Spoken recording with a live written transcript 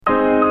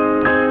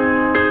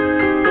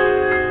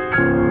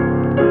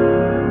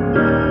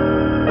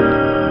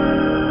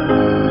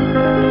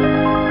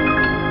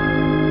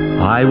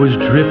I was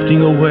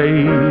drifting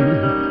away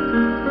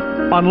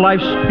on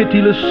life's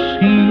pitiless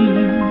sea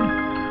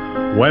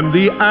when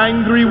the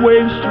angry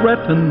waves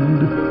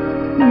threatened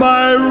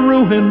my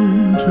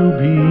ruin to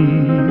be.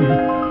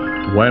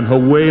 When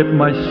away at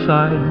my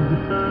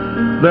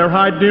side there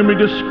I dimly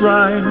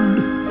descried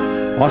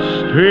a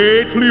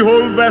stately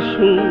old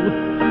vessel,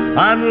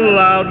 and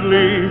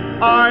loudly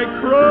I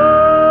cried,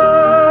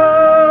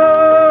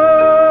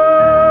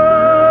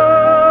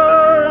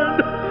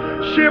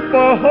 "Ship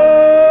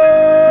ahoy!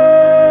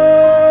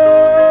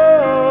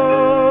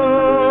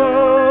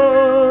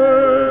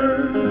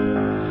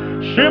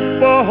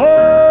 Ship ahoy!"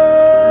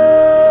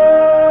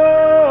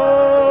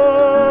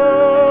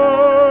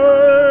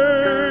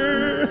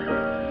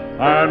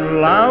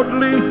 And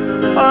loudly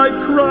I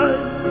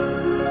cried,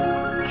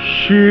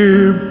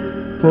 "Ship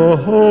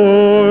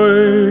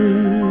ahoy!"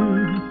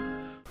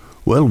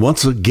 Well,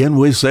 once again,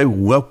 we say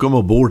welcome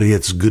aboard.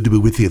 It's good to be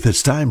with you at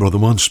this time. Brother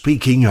Munn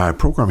speaking. Our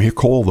program here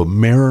called The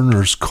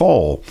Mariner's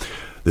Call.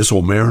 This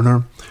old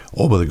mariner,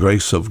 all by the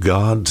grace of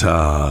God,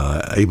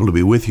 able to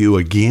be with you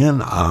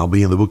again. I'll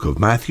be in the book of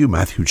Matthew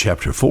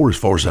chapter 4, as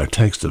far as our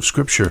text of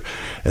Scripture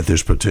at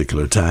this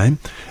particular time.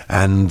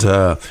 And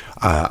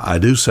I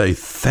do say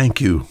thank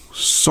you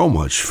so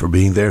much for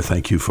being there.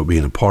 Thank you for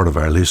being a part of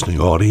our listening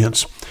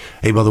audience.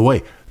 Hey, by the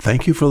way,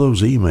 thank you for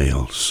those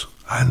emails.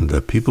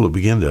 And people have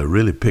begun to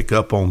really pick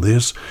up on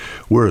this.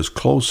 We're as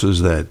close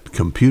as that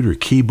computer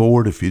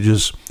keyboard. If you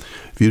just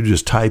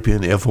type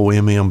in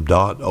FOMM.org,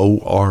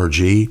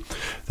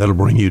 that'll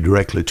bring you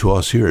directly to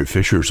us here at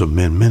Fishers of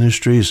Men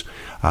Ministries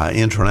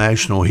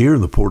International here in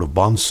the port of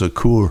Bon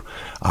Secours,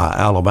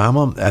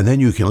 Alabama. And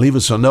then you can leave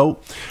us a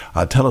note,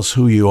 tell us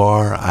who you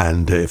are,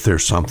 and if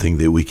there's something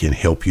that we can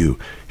help you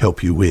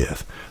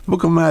with. The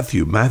book of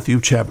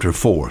Matthew chapter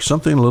 4,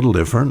 something a little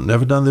different.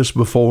 Never done this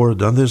before.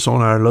 Done this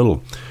on our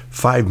little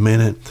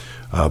 5-minute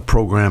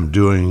program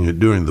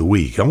during the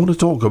week. I want to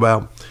talk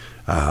about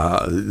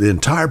the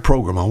entire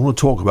program. I want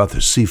to talk about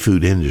the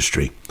seafood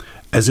industry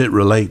as it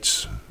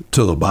relates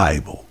to the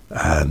Bible.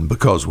 And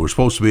because we're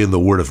supposed to be in the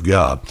Word of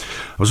God,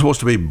 I'm supposed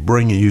to be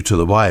bringing you to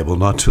the Bible,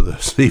 not to the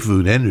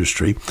seafood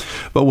industry.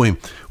 But when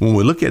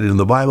we look at it in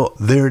the Bible,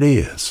 there it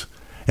is.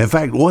 In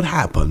fact, what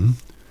happened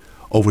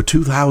over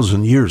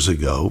 2,000 years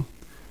ago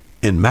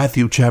in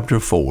Matthew chapter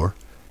 4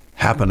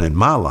 happened in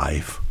my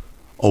life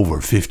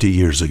over 50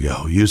 years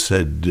ago. You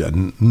said,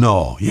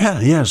 no.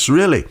 Yes,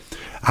 really.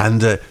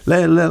 And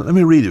let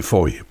me read it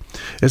for you.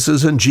 It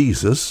says, in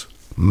Jesus,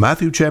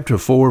 Matthew chapter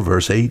 4,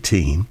 verse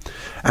 18,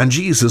 and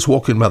Jesus,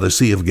 walking by the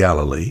Sea of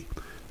Galilee,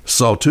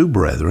 saw two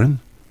brethren,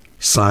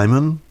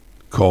 Simon,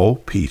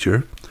 called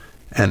Peter,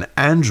 and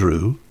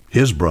Andrew,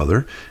 his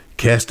brother,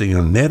 casting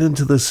a net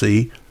into the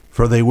sea,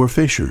 for they were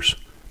fishers.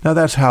 Now,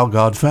 that's how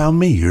God found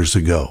me years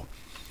ago.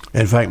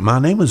 In fact, my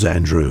name is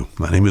Andrew.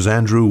 My name is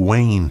Andrew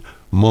Wayne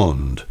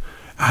Mund.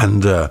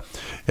 And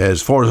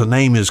as far as the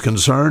name is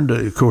concerned,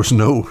 of course,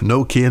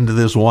 no kin to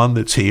this one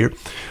that's here.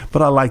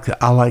 But I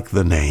like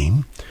the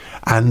name.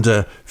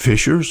 And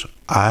fishers,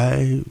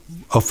 a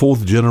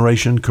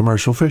fourth-generation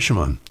commercial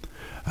fisherman.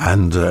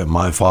 And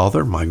my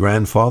father, my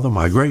grandfather,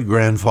 my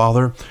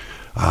great-grandfather,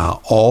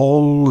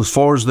 all as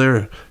far as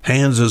their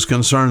hands is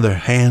concerned, their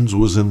hands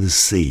was in the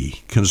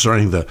sea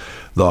concerning the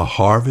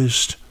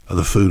harvest of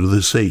the food of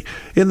the sea.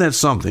 Isn't that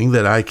something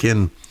that I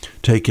can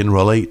take and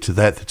relate to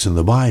that's in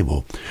the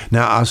Bible?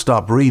 Now, I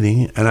stopped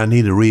reading, and I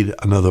need to read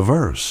another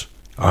verse.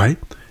 All right?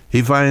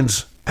 He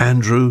finds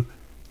Andrew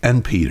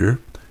and Peter.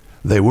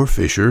 They were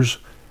fishers.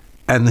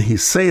 And he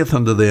saith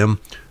unto them,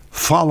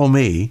 follow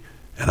me,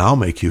 and I'll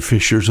make you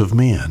fishers of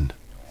men.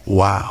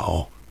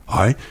 Wow. All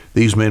right?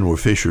 These men were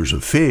fishers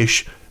of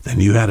fish.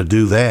 Then you had to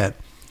do that.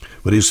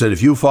 But he said,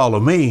 if you follow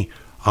me,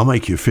 I'll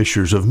make you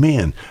fishers of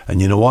men. And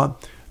you know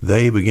what?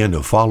 They began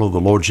to follow the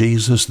Lord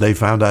Jesus. They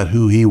found out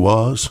who he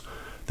was,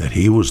 that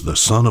he was the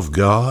Son of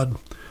God.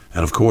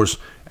 And of course,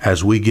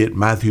 as we get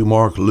Matthew,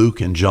 Mark,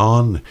 Luke, and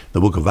John, the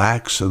book of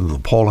Acts, and the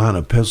Pauline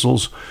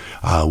epistles,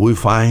 we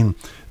find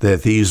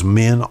that these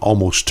men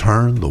almost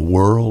turned the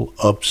world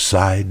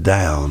upside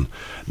down.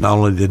 Not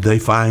only did they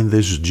find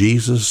this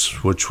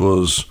Jesus, which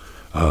was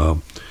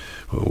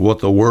what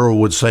the world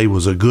would say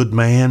was a good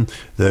man,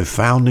 they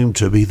found him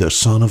to be the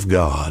Son of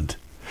God.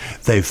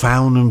 They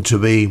found him to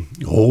be,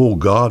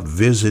 God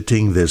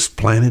visiting this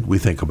planet. We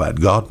think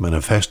about God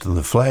manifest in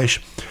the flesh.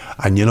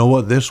 And you know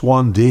what this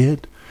one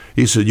did?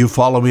 He said, you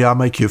follow me, I'll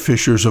make you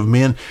fishers of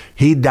men.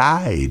 He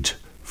died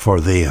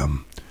for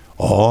them.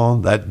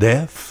 That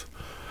death.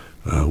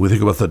 We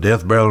think about the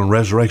death, burial, and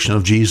resurrection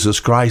of Jesus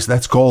Christ.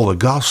 That's called the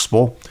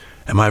gospel.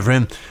 And my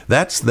friend,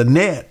 that's the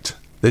net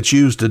that's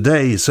used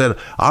today. He said,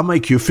 I'll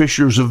make you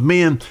fishers of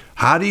men.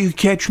 How do you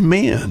catch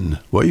men?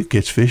 Well, you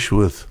catch fish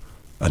with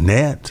a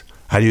net.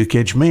 How do you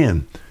catch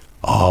men?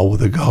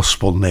 With a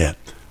gospel net.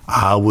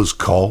 I was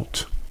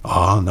caught,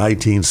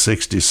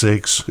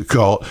 1966,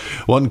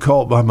 wasn't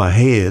caught by my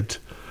head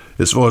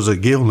as far as a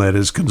gill net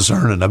is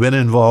concerned, and I've been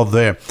involved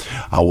there.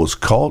 I was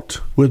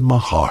caught with my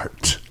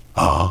heart.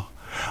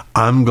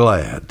 I'm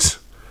glad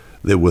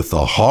that with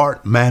the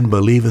heart man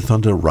believeth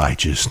unto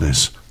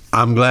righteousness,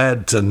 I'm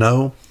glad to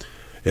know,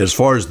 as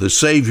far as the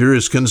Savior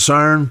is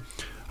concerned,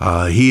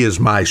 He is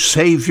my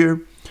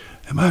Savior.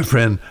 And my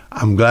friend,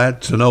 I'm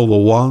glad to know the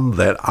one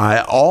that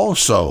I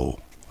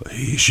also,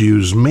 He's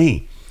used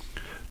me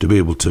to be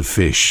able to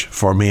fish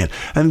for men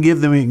and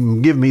give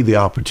me the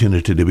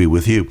opportunity to be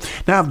with you.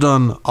 Now, I've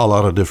done a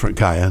lot of different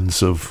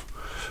kinds of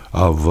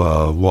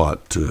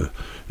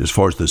as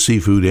far as the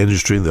seafood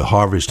industry, the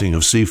harvesting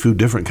of seafood,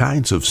 different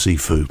kinds of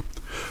seafood.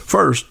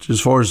 First,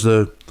 as far as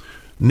the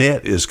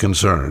net is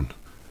concerned,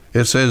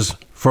 it says,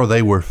 for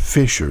they were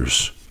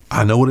fishers.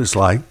 I know what it's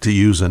like to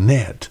use a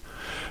net.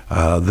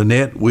 The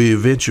net we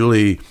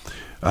eventually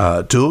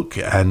took,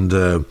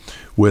 and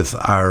with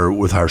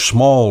our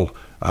small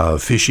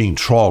fishing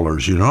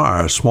trawlers,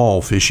 our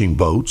small fishing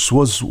boats,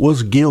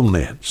 was gill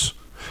nets.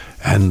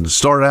 And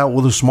started out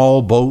with a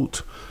small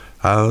boat,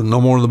 no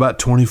more than about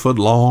 20 foot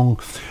long,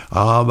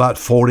 about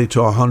 40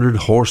 to 100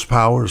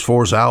 horsepower. As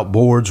far as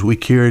outboards, we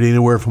carried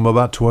anywhere from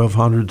about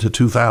 1,200 to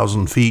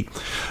 2,000 feet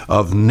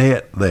of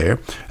net there.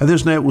 And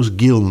this net was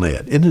gill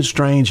net. Isn't it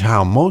strange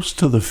how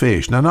most of the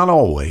fish, now not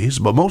always,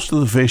 but most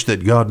of the fish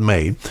that God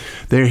made,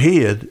 their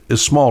head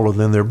is smaller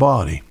than their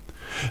body.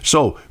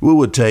 So we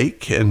would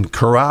take and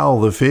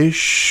corral the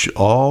fish,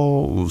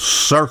 all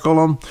circle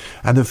them,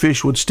 and the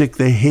fish would stick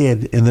their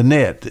head in the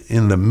net,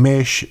 in the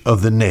mesh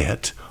of the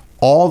net,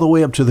 all the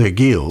way up to their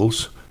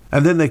gills,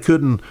 and then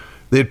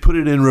they'd put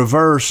it in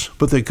reverse,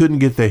 but they couldn't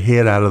get their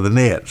head out of the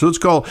net. So it's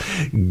called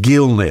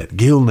gill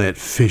net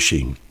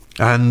fishing.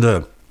 And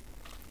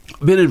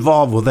been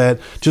involved with that,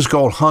 just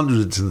caught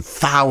hundreds and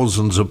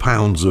thousands of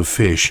pounds of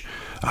fish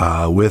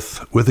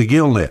with a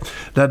gill net.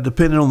 Now,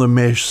 depending on the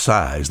mesh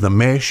size, the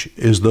mesh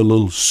is the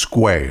little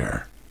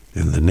square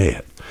in the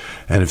net.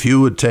 And if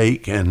you would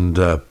take and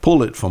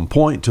pull it from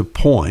point to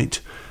point,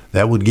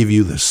 that would give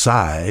you the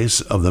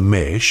size of the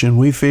mesh, and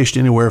we fished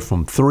anywhere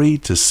from 3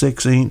 to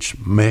 6 inch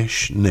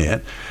mesh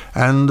net,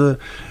 and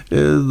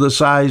the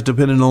size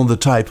depending on the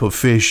type of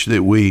fish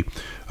that we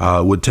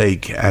would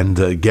take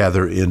and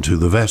gather into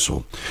the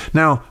vessel.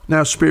 Now,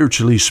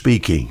 spiritually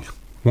speaking,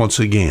 once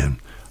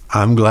again,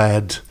 I'm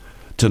glad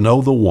to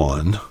know the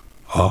one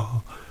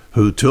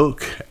who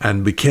took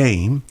and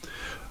became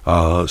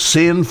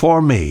sin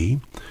for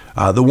me,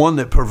 the one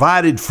that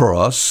provided for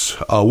us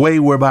a way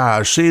whereby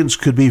our sins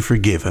could be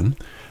forgiven.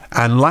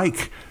 And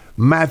like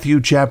Matthew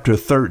chapter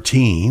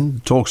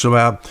 13 talks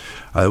about,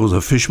 it was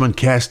a fisherman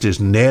cast his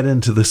net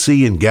into the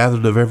sea and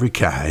gathered of every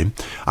kind.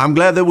 I'm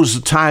glad there was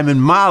a time in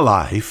my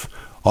life,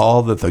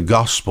 that the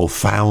gospel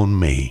found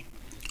me.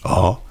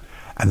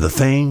 And the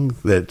thing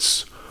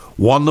that's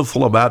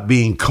wonderful about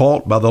being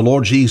caught by the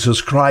Lord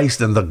Jesus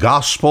Christ and the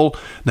gospel.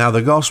 Now,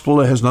 the gospel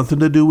has nothing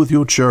to do with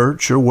your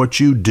church or what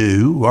you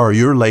do or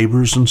your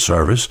labors and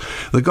service.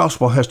 The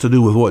gospel has to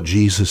do with what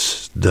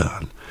Jesus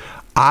done.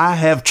 I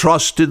have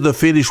trusted the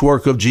finished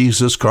work of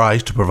Jesus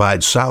Christ to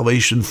provide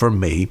salvation for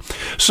me.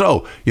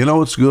 So,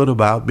 what's good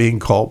about being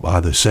caught by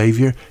the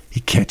Savior?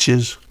 He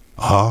catches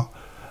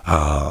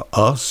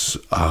us.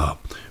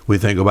 We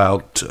think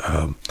about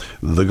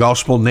the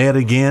gospel net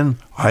again,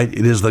 right?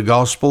 It is the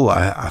gospel.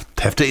 I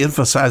have to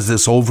emphasize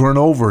this over and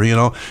over,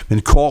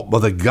 been caught by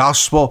the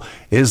gospel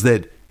is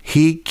that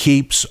He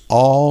keeps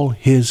all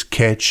His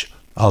catch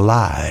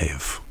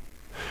alive.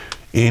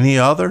 Any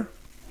other?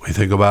 We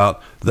think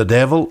about the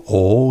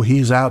devil.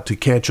 He's out to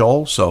catch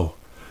also.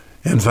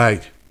 In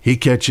fact, he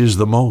catches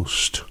the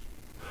most.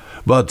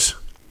 But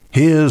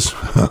his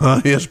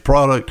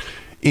product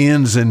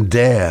ends in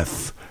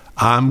death.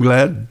 I'm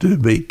glad to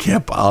be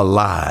kept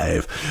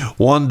alive.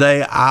 One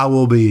day I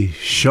will be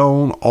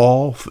shown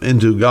off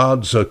into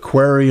God's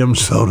aquarium,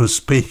 so to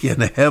speak, in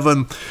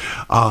heaven,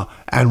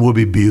 and will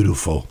be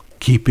beautiful.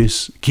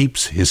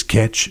 Keeps his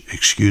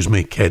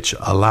catch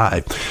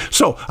alive.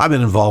 So I've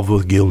been involved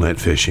with gill net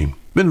fishing.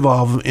 Been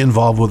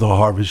involved with the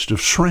harvest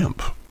of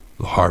shrimp.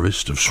 The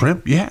harvest of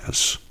shrimp,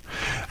 yes.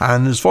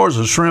 And as far as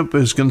the shrimp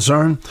is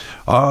concerned,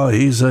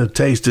 he's a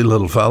tasty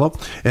little fellow.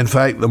 In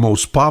fact, the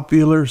most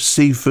popular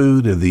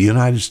seafood in the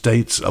United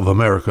States of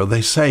America,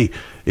 they say,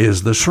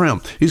 is the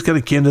shrimp. He's kind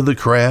of akin to the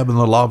crab and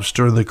the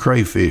lobster and the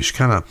crayfish,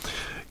 kind of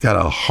got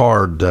a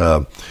hard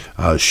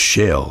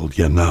shell,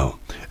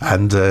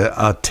 and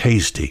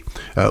tasty.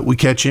 We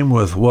catch him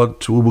with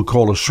what we would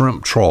call a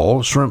shrimp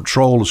trawl. A shrimp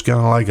trawl is kind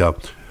of like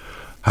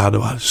how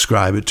do I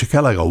describe it? Kind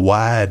of like a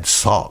wide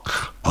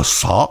sock. A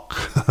sock?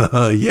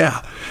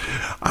 Yeah.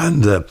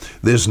 And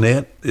this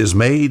net is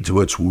made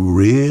to it's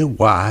real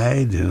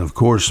wide, and of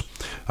course,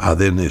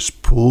 then it's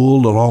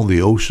pulled along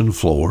the ocean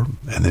floor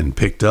and then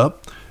picked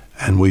up,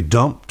 and we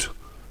dumped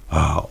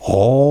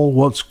all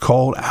what's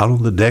called out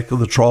on the deck of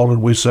the trawler,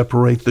 and we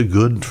separate the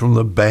good from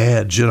the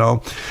bad, And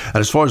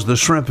as far as the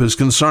shrimp is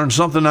concerned,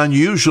 something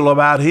unusual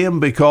about him,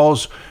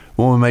 because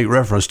when we make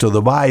reference to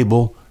the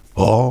Bible,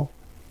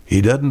 he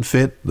doesn't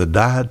fit the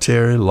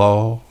dietary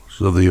laws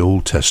of the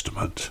Old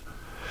Testament.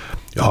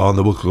 In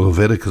the book of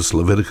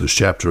Leviticus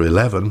chapter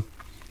 11,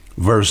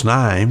 verse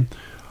 9,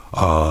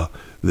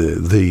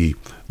 the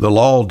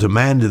law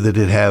demanded that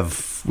it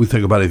have, we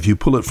think about it, if you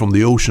pull it from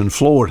the ocean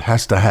floor, it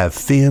has to have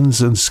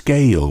fins and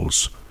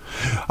scales.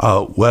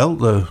 Well,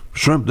 the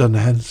shrimp doesn't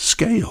have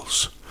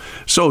scales.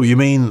 So you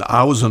mean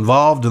I was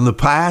involved in the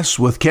past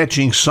with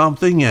catching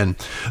something, and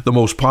the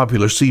most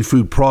popular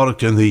seafood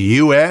product in the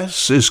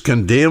U.S. is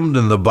condemned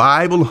in the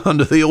Bible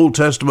under the Old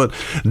Testament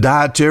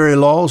dietary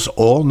laws?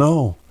 Oh,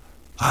 no.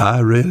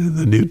 I read in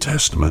the New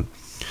Testament.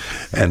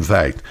 In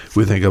fact,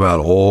 we think about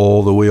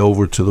all the way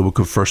over to the book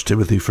of 1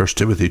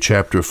 Timothy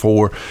chapter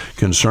 4,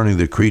 concerning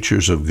the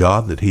creatures of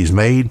God that he's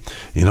made.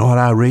 You know what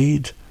I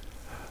read?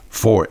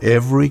 For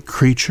every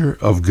creature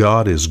of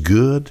God is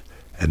good,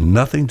 and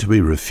nothing to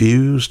be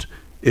refused,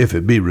 if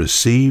it be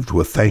received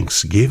with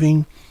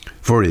thanksgiving,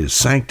 for it is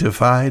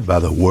sanctified by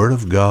the word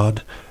of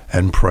God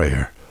and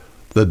prayer.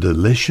 The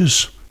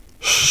delicious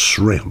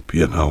shrimp,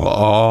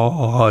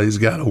 oh, he's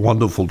got a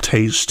wonderful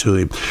taste to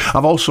him.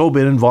 I've also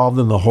been involved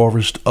in the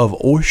harvest of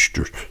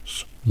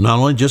oysters, not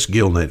only just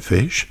gillnet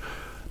fish,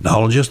 not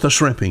only just the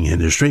shrimping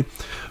industry,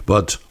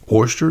 but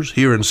oysters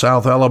here in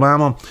South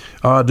Alabama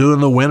during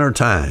the winter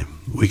time.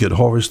 We could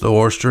harvest the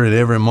oyster in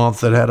every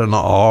month that had an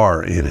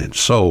R in it.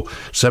 So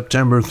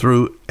September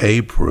through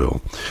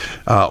April.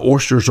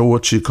 Oysters are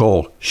what you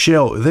call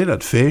shell. They're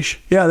not fish.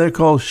 Yeah, they're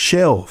called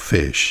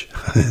shellfish.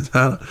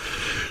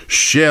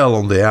 Shell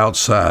on the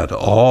outside.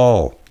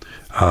 All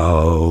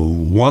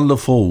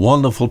wonderful,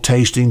 wonderful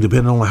tasting,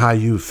 depending on how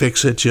you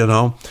fix it,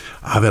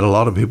 I've had a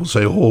lot of people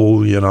say,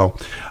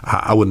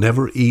 I would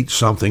never eat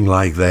something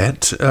like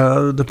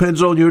that.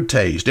 Depends on your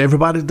taste.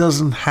 Everybody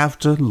doesn't have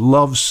to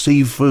love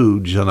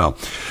seafood,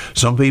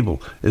 Some people,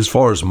 as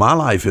far as my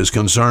life is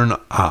concerned,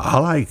 I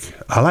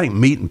like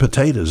meat and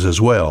potatoes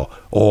as well.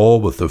 All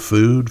with the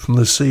food from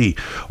the sea.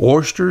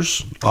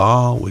 Oysters,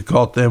 we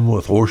caught them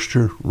with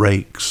oyster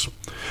rakes.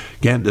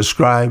 Can't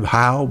describe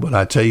how, but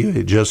I tell you,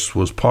 it just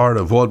was part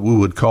of what we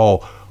would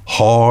call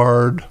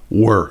hard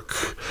work.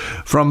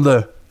 From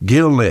the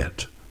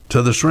gillnet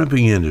to the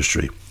shrimping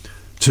industry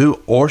to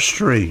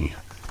oystering.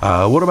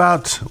 What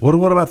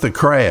about the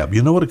crab?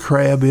 You know what a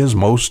crab is?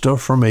 Most are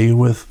familiar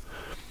with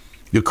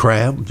the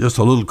crab, just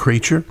a little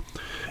creature.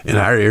 In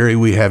our area,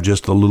 we have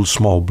just a little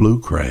small blue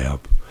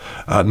crab.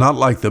 Not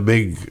like the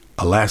big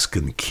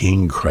Alaskan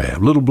king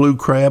crab. Little blue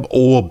crab,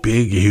 or a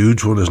big,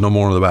 huge one is no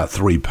more than about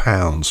 3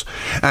 pounds.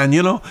 And,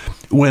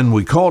 when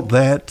we caught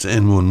that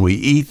and when we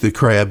eat the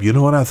crab, you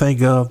know what I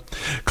think of?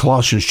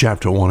 Colossians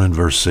chapter 1 and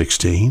verse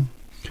 16.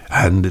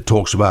 And it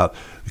talks about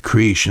the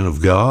creation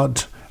of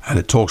God. And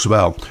it talks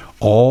about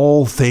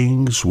all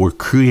things were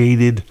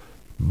created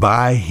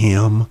by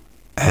him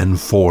and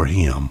for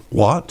him.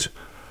 What?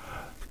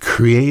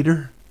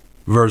 Creator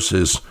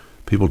versus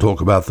people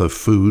talk about the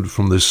food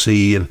from the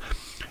sea and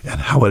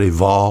how it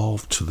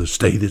evolved to the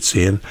state it's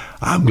in.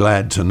 I'm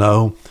glad to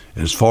know,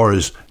 as far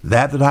as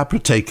that I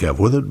partake of,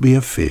 whether it be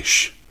a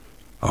fish,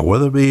 or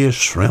whether it be a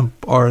shrimp,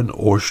 or an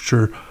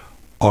oyster,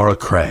 or a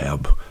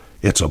crab,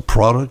 it's a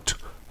product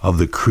of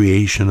the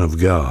creation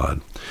of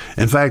God.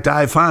 In fact,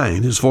 I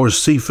find, as far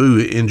as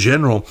seafood in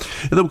general,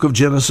 in the book of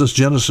Genesis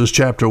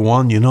chapter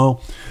 1,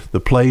 the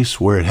place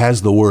where it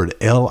has the word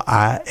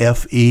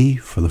L-I-F-E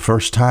for the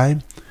first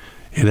time,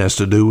 it has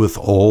to do with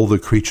all the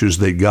creatures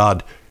that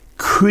God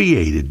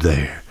created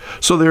there.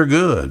 So they're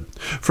good.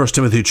 1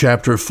 Timothy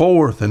chapter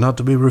 4, they're not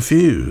to be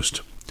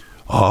refused.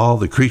 All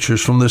the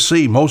creatures from the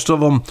sea, most of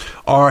them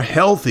are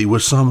healthy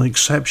with some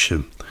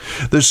exception.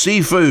 The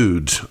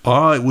seafood,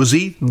 it was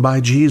eaten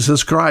by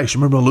Jesus Christ.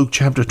 Remember Luke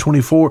chapter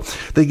 24,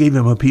 they gave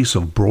him a piece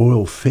of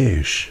broiled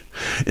fish.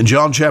 In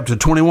John chapter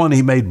 21,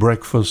 he made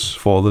breakfast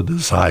for the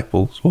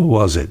disciples. What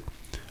was it?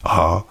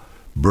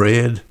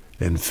 Bread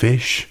and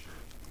fish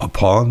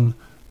upon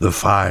the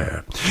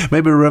fire.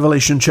 Maybe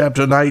Revelation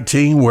chapter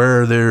 19,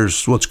 where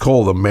there's what's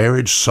called the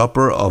marriage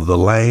supper of the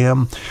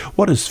Lamb.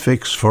 What is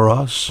fixed for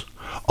us?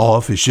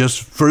 If it's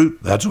just fruit,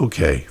 that's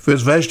okay. If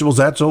it's vegetables,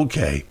 that's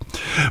okay.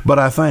 But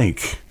I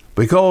think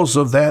because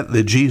of that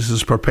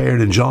Jesus prepared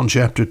in John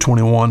chapter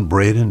 21,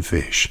 bread and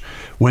fish.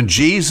 When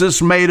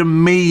Jesus made a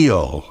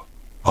meal,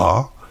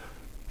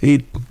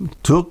 he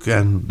took,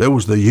 and there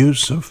was the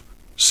use of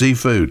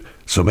seafood.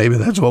 So maybe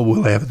that's what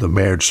we'll have at the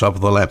marriage supper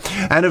of the Lamb.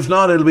 And if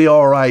not, it'll be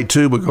all right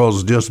too,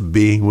 because just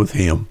being with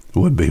him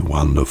would be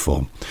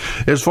wonderful.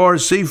 As far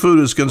as seafood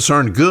is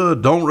concerned,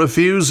 good, don't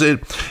refuse it.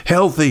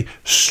 Healthy,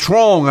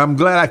 strong. I'm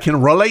glad I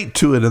can relate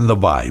to it in the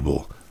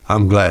Bible.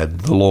 I'm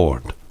glad the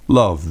Lord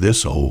loved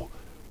this old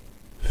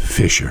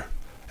fisher.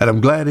 And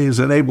I'm glad he has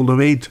enabled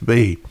me to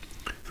be,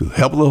 through the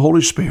help of the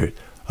Holy Spirit,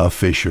 a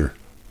fisher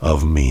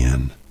of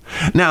men.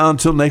 Now,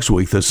 until next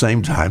week, the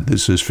same time,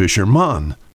 this is Fisherman